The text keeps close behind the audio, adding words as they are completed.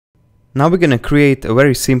Now we're gonna create a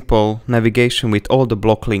very simple navigation with all the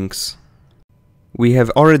block links. We have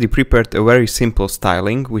already prepared a very simple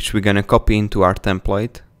styling, which we're gonna copy into our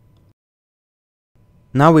template.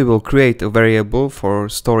 Now we will create a variable for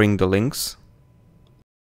storing the links.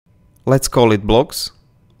 Let's call it blocks.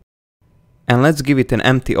 And let's give it an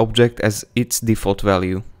empty object as its default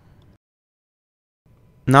value.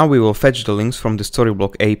 Now we will fetch the links from the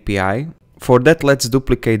Storyblok API. For that, let's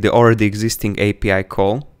duplicate the already existing API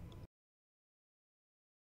call.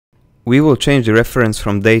 We will change the reference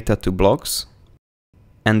from data to blocks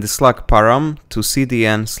and the slug param to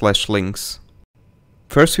cdn/links.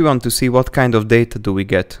 First we want to see what kind of data do we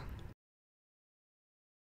get.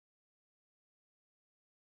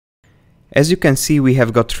 As you can see, we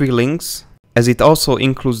have got 3 links, as it also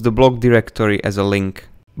includes the block directory as a link.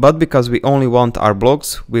 But because we only want our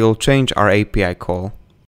blocks, we will change our API call.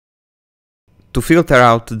 To filter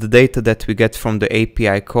out the data that we get from the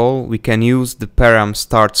API call, we can use the param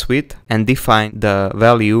starts with and define the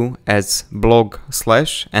value as blog/,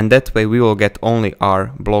 and that way we will get only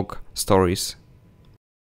our blog stories.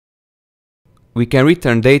 We can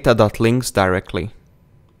return data.links directly.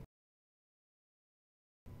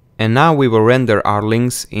 And now we will render our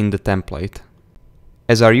links in the template.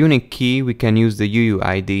 As our unique key, we can use the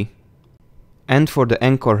UUID. And for the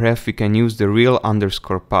anchor ref, we can use the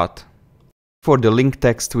real_path. For the link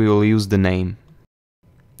text, we will use the name.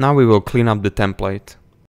 Now we will clean up the template.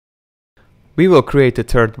 We will create a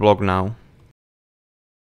third blog now.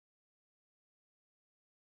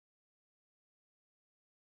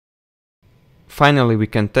 Finally, we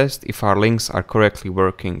can test if our links are correctly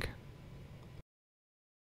working.